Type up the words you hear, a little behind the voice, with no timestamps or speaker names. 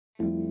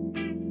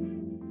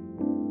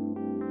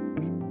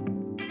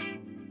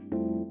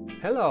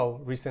Hello!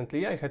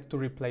 Recently I had to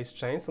replace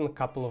chains on a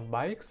couple of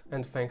bikes,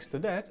 and thanks to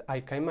that I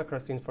came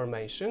across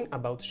information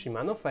about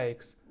Shimano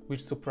fakes,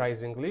 which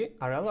surprisingly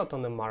are a lot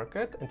on the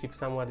market, and if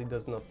somebody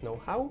does not know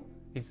how,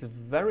 it's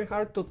very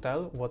hard to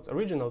tell what's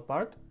original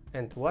part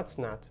and what's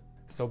not.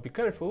 So be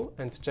careful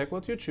and check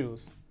what you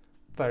choose.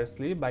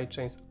 Firstly, buy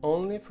chains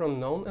only from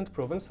known and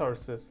proven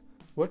sources.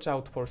 Watch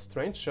out for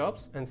strange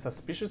shops and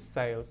suspicious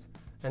sales.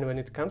 And when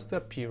it comes to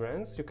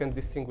appearance, you can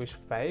distinguish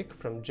fake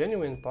from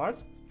genuine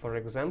part, for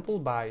example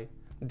by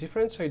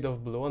different shade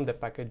of blue on the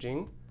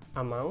packaging,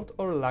 amount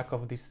or lack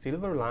of these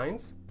silver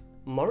lines,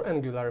 more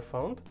angular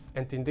font,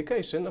 and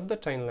indication of the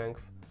chain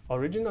length.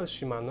 Original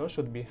Shimano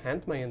should be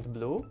handmade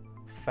blue,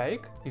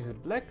 fake is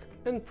black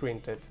and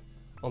printed.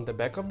 On the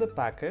back of the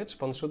package,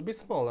 font should be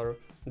smaller,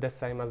 the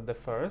same as the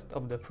first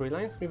of the three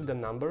lines with the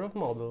number of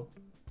model.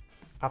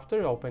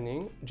 After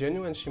opening,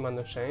 genuine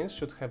Shimano chains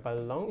should have a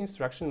long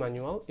instruction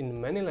manual in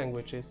many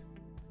languages,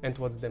 and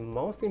what's the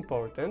most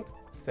important,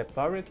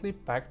 separately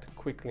packed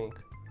quick link.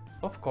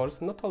 Of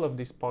course, not all of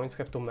these points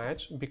have to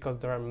match, because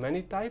there are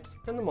many types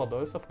and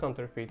models of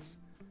counterfeits.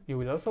 You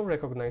will also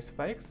recognize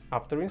fakes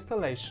after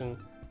installation.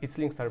 Its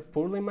links are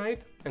poorly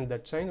made and the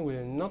chain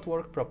will not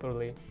work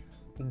properly.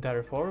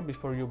 Therefore,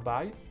 before you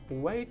buy,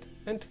 wait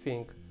and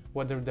think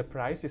whether the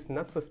price is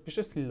not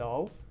suspiciously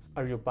low.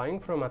 Are you buying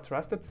from a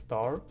trusted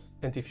store?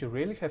 And if you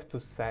really have to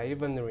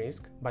save and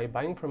risk by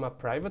buying from a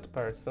private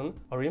person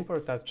or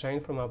import a chain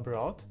from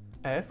abroad,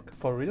 ask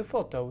for real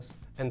photos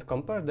and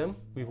compare them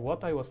with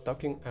what I was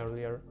talking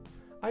earlier.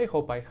 I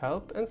hope I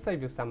helped and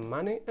saved you some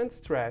money and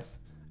stress.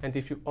 And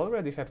if you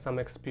already have some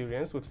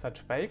experience with such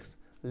fakes,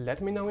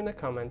 let me know in a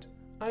comment.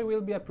 I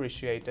will be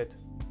appreciated.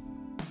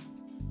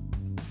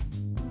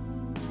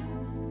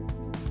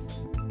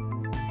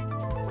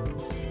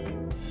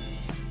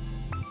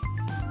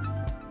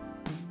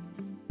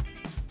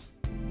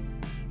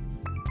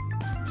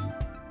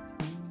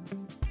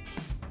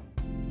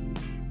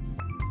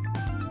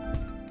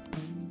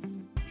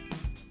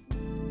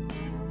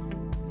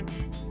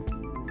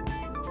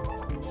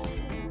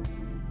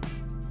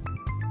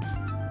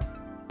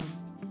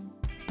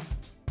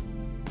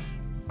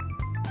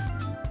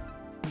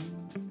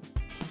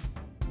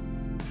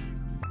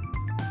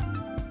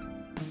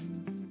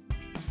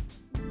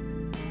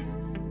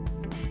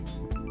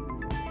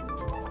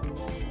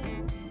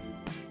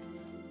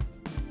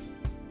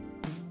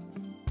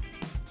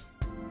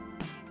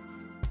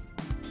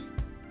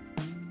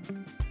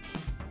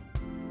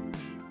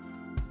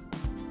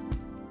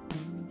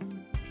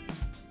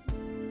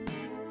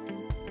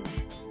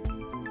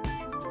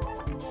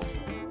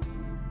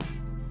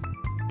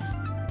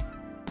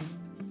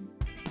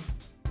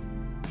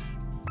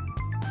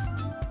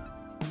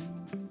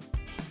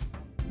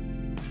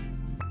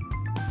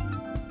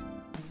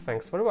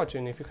 Thanks for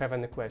watching. If you have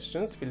any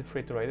questions, feel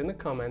free to write in the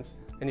comments,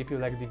 and if you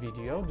like the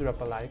video, drop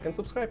a like and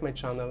subscribe my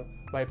channel,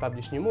 where I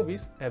publish new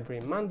movies every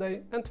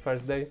Monday and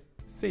Thursday.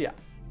 See ya!